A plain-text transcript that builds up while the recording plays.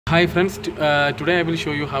Hi friends, today I will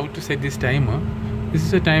show you how to set this timer. This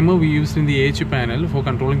is a timer we use in the EH panel for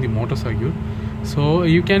controlling the motor circuit. So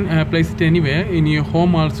you can place it anywhere in your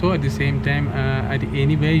home also. At the same time, at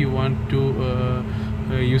anywhere you want to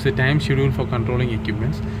use a time schedule for controlling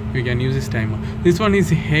equipments, you can use this timer. This one is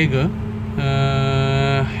Hager.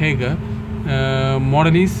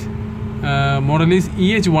 Model is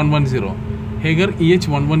EH110. Hager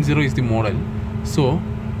EH110 is the model. So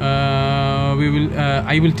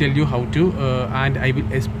I will tell you how to and I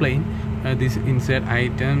will explain these inside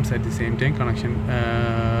items at the same time, connection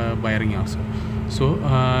wiring also. So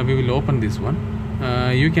we will open this one.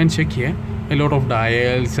 You can check here, a lot of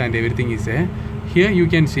dials and everything is there. Here you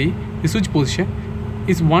can see the switch position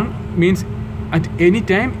is 1, means at any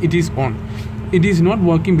time it is on. It is not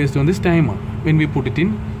working based on this timer when we put it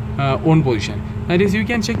in on position. That is, you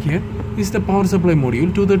can check here. This is the power supply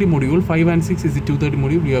module, 230 module, 5 and 6 is the 230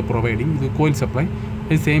 module we are providing, the coil supply. At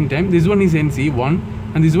the same time, this one is NC1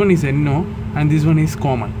 and this one is NO and this one is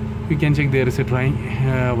common. You can check there is a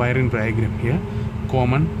wiring diagram here,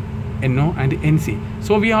 common, NO and NC.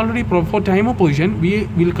 So we already for timer position, we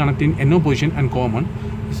will connect in NO position and common.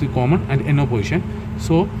 This is common and NO position.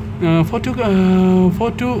 So for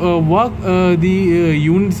to work the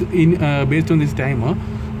units in based on this timer,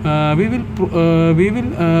 we will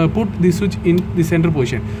put the switch in the center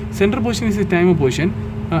position. Center position is the timer position.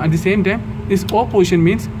 At the same time, this off position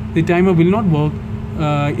means the timer will not work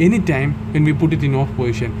any time when we put it in off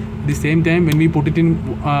position. At the same time, when we put it in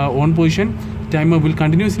on position, timer will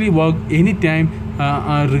continuously work any time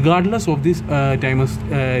regardless of this timer.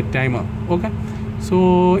 Okay.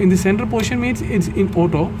 So in the center position means it's in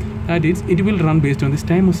auto. That is, it will run based on this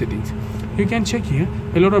timer settings. You can check here.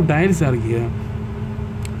 A lot of dials are here.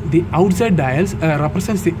 The outside dials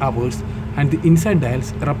represents the hours and the inside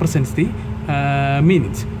dials represents the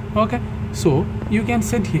minutes. Okay, so you can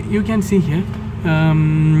set here, you can see here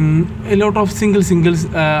a lot of singles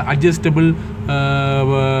adjustable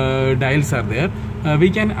dials are there. We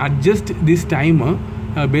can adjust this timer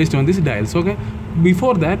based on these dials. Okay,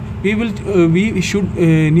 before that we should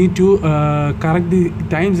need to correct the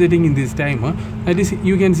time setting in this timer. That is,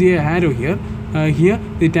 you can see a arrow here. Here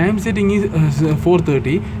the time setting is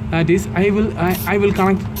 4:30. That is, I will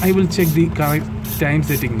check the correct time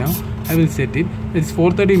setting now. I will set it. It's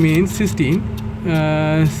 4:30 means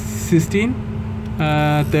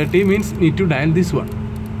 30 means need to dial this one.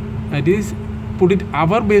 That is, put it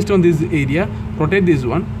hour based on this area, rotate this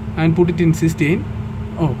one and put it in 16.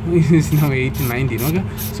 Oh, it is now 19. Okay,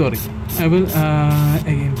 sorry. I will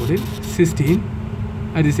again put it 16.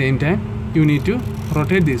 At the same time, you need to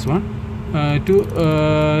rotate this one to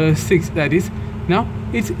 6. That is, now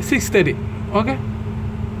it's 6:30. Okay.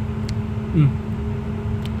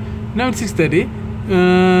 Now it's 6:30.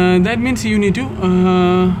 That means you need to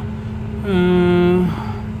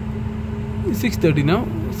 6:30 now.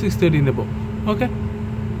 6:30 in the bow. Okay.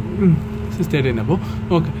 6:30 in the bow.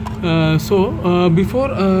 Okay. So before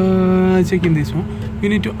checking this one, you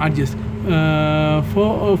need to adjust.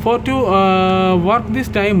 For to work this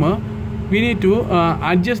timer, we need to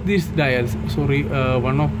adjust these dials. Sorry,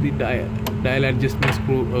 one of the dial adjustment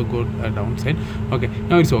screw go downside. Okay,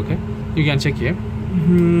 now it's okay. You can check here.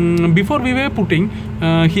 Before we were putting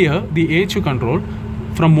here the EH control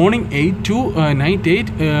from morning 8 to night 8.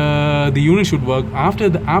 The unit should work after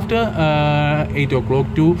 8 o'clock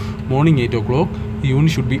to morning 8 o'clock. The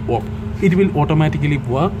unit should be off. It will automatically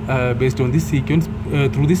work based on this sequence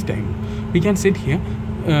through this time. We can set here.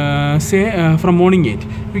 Say from morning 8,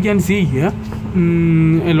 you can see here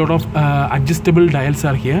a lot of adjustable dials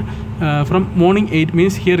are here. From morning 8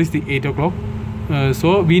 means here is the 8 o'clock.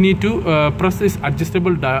 So we need to press this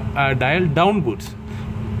adjustable dial downwards.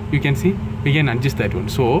 You can see we can adjust that one.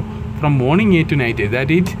 So from morning 8 to night 8,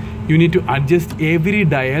 that is, you need to adjust every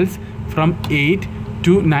dials from 8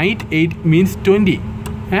 to night 8 means 20.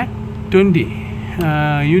 20.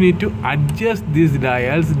 You need to adjust these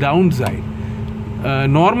dials downside.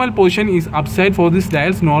 Normal position is upside for this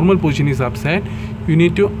dials. Normal position is upside. You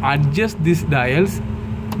need to adjust these dials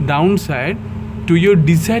downside to your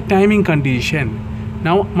desired timing condition.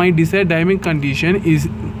 Now my desired timing condition is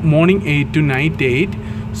morning 8 to night 8.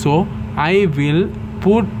 So I will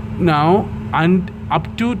put now and up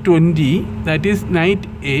to 20, that is night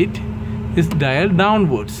 8, is dial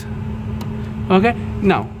downwards. Okay,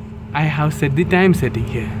 now I have set the time setting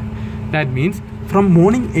here. That means from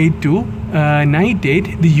morning 8 to night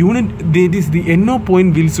 8, the unit, that is the NO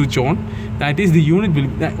point will switch on. That is, the unit will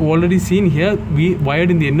already seen here, we wired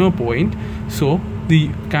in the NO point. So the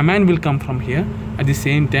command will come from here. At the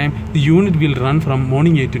same time, the unit will run from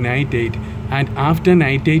morning 8 to night 8, and after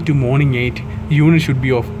night 8 to morning 8, unit should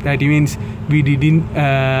be off. That means we didn't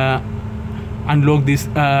unlock this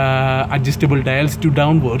adjustable dials to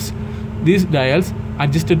downwards. These dials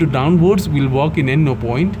adjusted to downwards will work in NO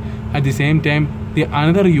point. At the same time, the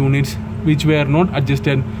another units which were not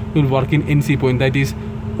adjusted will work in NC point, that is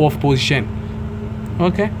off position.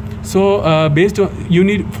 Okay, so based on, you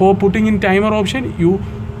need, for putting in timer option, you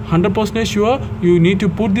 100% sure you need to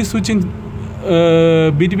put this switch in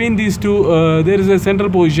between these two. There is a central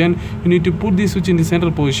position. You need to put this switch in the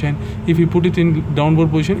central position. If you put it in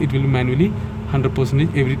downward position, it will be manually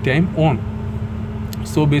 100% every time on.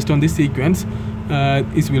 So based on this sequence,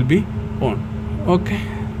 it will be on. Okay,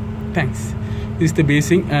 thanks. This is the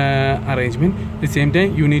basic arrangement. At the same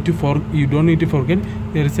time, you don't need to forget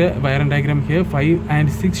there is a wiring diagram here. 5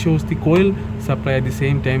 and 6 shows the coil supply. At the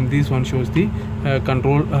same time, this one shows the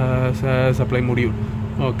control supply module.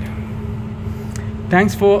 Okay,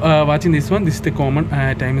 thanks for watching this one. This is the common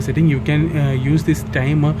timer setting. You can use this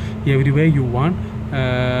timer everywhere you want.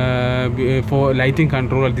 For lighting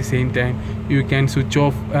control. At the same time, you can switch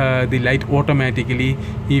off the light automatically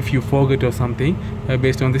if you forget or something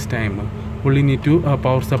based on this timer. Only need to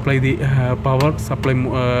power supply the power supply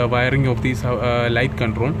wiring of this light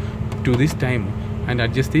control to this timer and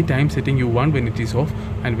adjust the time setting you want when it is off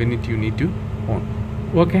and when you need to on.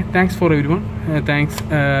 Okay, thanks for everyone. Thanks.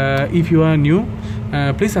 If you are new,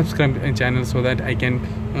 please subscribe to the channel so that I can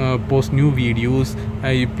post new videos.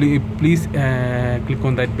 Please click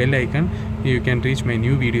on that bell icon. You can reach my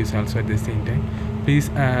new videos also at the same time. Please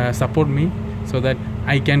support me so that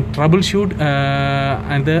I can troubleshoot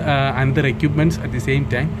other equipments at the same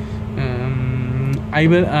time. I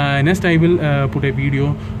will next I will put a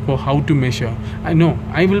video for how to measure. No,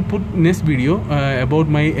 I will put next video about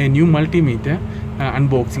my new multimeter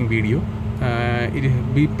unboxing video. It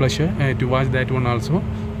will be pleasure to watch that one also.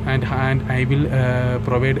 And I will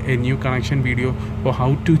provide a new connection video for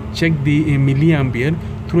how to check the milliampere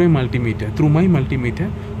through a multimeter, through my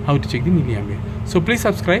multimeter, how to check the milliampere. So please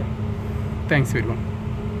subscribe. Thanks everyone.